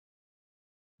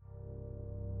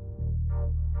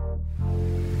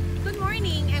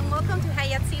welcome to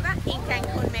Hyatt Ziva in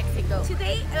Cancun, Mexico.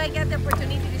 Today I got the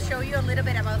opportunity to show you a little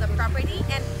bit about the property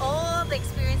and all the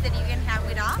experience that you can have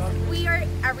with us. We are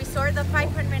a resort of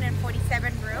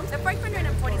 547 rooms. The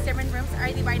 547 rooms are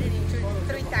divided into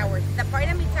 3 towers. The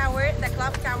Pyramid Tower, the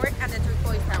Club Tower, and the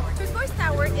Turquoise Tower. Turquoise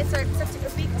Tower is such a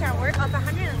big tower of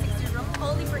 160 rooms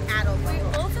only for adults. We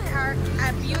also are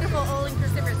a beautiful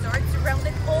all-inclusive resort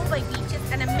surrounded all by beaches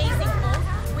and amazing pools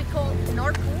we call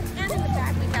North Pool, and in the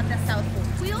back we have the South Pool.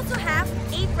 We also have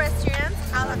 8 restaurants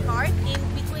a la carte. In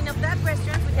between of that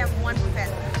restaurants we have 1 buffet,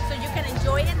 so you can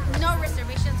enjoy it. No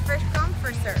reservations, first come,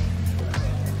 first serve.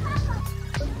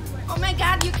 Oh my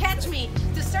god, you catch me!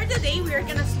 To start the day, we are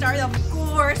gonna start, of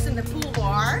course, in the pool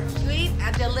bar to eat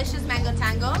a delicious mango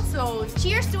tango. So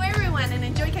cheers to everyone and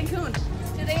enjoy Cancun.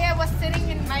 Today I was sitting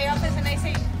in my office and I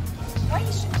say, why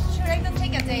should I not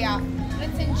take a day off?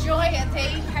 Let's enjoy a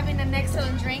day having an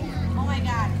excellent drink. Oh my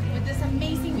god, with this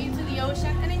amazing view to the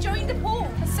ocean and enjoying the pool.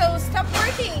 So stop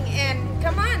working and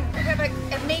come on, have an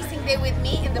amazing day with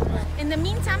me in the pool. In the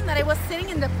meantime that I was sitting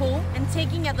in the pool and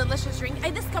taking a delicious drink, I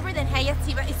discovered that Hyatt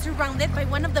Ziva is surrounded by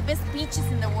one of the best beaches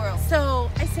in the world. So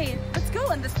I say, let's go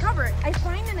and discover. I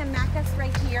find an hamacas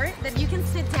right here that you can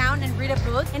sit down and read a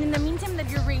book. And in the meantime that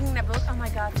you're reading a book, oh my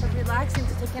god, so relaxing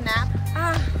to take a nap.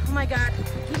 Oh my god,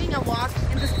 giving a walk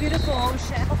in this beautiful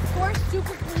ocean. Of course,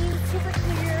 super clean, super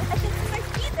clear. I can see my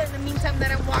feet in the meantime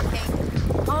that I'm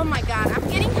walking. Oh my god, I'm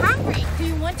getting hungry. Do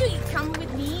you want to come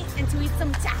with me and to eat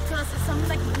some tacos or some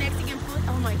like Mexican food?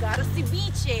 Oh my god,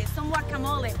 ceviche, some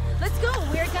guacamole. Let's go,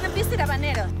 we're gonna visit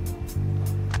Habanero.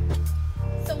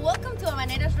 So welcome to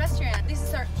Habanero's restaurant. This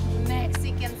is our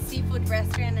Mexican seafood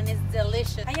restaurant and it's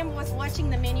delicious. I was watching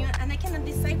the menu and I cannot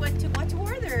decide what to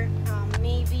order.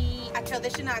 Maybe a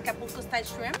traditional Acapulco style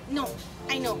shrimp? No,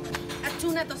 I know. A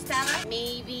tuna tostada?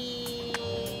 Maybe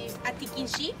a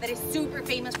tiquinchi that is super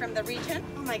famous from the region.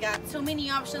 Oh my god, so many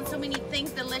options, so many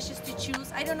things delicious to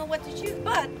choose. I don't know what to choose,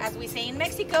 but as we say in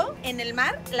Mexico, en el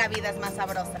mar la vida es más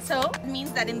sabrosa. So it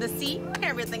means that in the sea,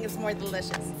 everything is more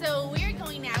delicious. So we're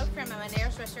going out from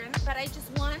Habanero's restaurant, but I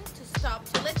just want to stop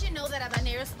to let you know that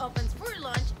Habanero's opens for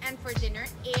lunch and for dinner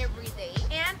every day.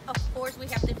 And of course, we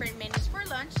have different menus for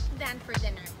lunch than for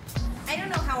dinner. I don't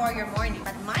know how are your morning,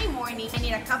 but my morning, I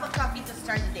need a cup of coffee to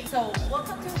start the day. So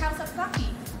welcome to House of Coffee.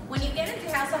 When you get into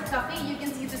House of Coffee, you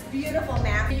can see this beautiful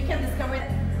map. You can discover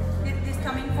this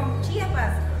coming from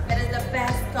Chiapas. That is the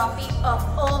best coffee of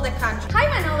all the country. Hi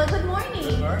Manolo, good morning.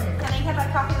 Good morning. Can I have a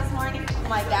coffee this morning? Oh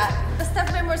my god, the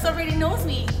staff members already knows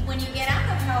me. When you get out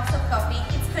of House of Coffee,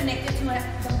 it's connected to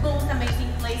the most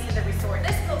amazing place in the resort.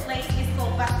 This place is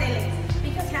called Pasteles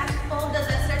because it has all the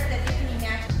desserts that you can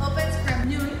imagine. Opens from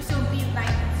noon to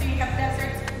midnight, so you have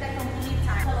desserts the complete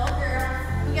time. Hello girl,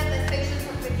 we got the stations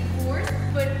of 54s,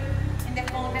 but in the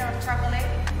corner of chocolate.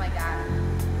 Oh my god.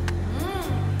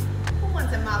 Who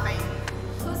wants a muffin?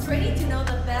 Who's ready to know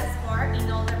the best bar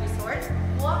in all the resorts?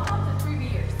 Welcome to 3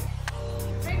 Beers.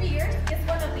 3 Beers is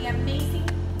one of the amazing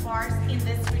bars in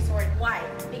this resort. Why?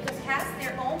 Because it has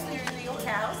their own clear legal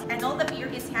house and all the beer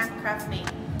is handcraft made.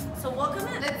 So welcome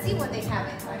in. Let's see what they have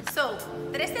inside. So,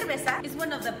 Tres Cerveza is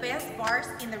one of the best bars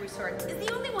in the resort. It's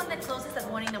the only one that closes at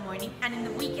 1 in the morning, and in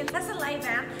the weekend has a live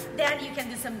band that you can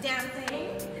do some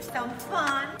dancing, some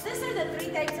fun. These are the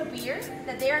 3 types of beers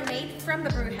that they are made from the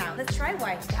brew house. Let's try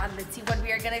one. God, let's see what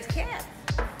we are gonna get.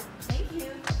 Thank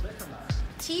you.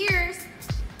 Cheers.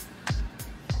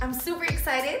 I'm super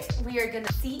excited. We are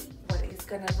gonna see what it's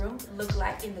gonna look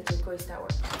like in the Turquoise Tower.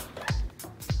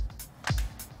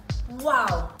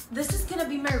 Wow, this is gonna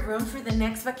be my room for the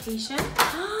next vacation.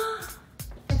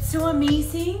 It's so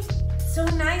amazing, so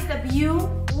nice, the view.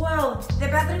 Wow, the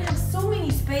bathroom has so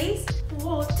many space.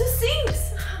 Whoa, 2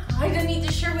 sinks. I don't need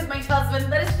to share with my husband,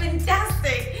 but it's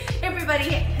fantastic. Everybody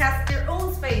has their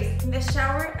own space. In the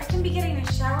shower, I can be getting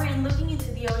a shower and looking into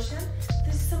the ocean.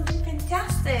 This is something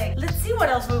fantastic. Let's see what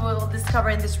else we will discover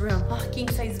in this room. Oh, king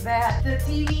size bed, the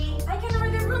TV. I can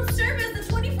order room service the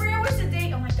 24 hours a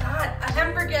day. Oh my god, a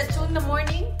hamburger at 2 in the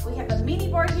morning. We have a mini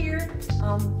bar here,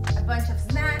 a bunch of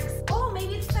snacks. Oh,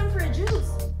 maybe it's time for a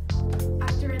juice.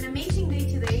 After an amazing day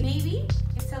today, maybe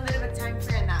it's a little bit time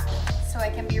for a nap, so I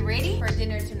can be ready for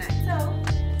dinner tonight. So,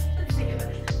 let's take a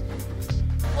look.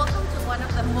 Welcome to one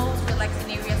of the most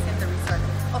relaxing areas in the resort.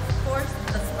 Of course,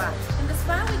 the spa. In the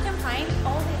spa, we can find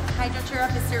all the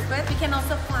hydrotherapy service. We can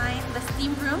also find the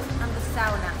steam room and the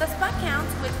sauna. The spa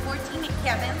counts with 14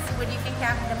 cabins where you can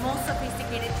have the most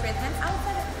sophisticated treatments.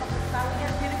 Outside of the spa, we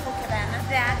have beautiful cabanas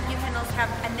that you can also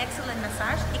have an excellent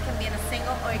massage. It can be in a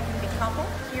single or it can be couple,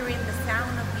 hearing the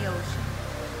sound of the ocean.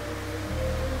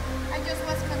 I just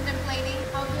was contemplating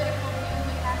how beautiful view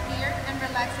we have here and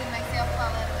relaxing myself a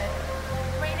little bit.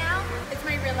 Right now,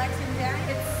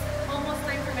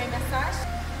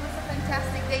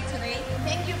 stay today.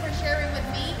 Thank you for sharing with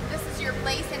me. This is your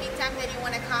place anytime that you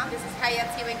want to come. This is Hyatt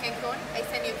Ziva in Cancun. I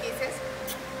send you kisses.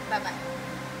 Bye-bye.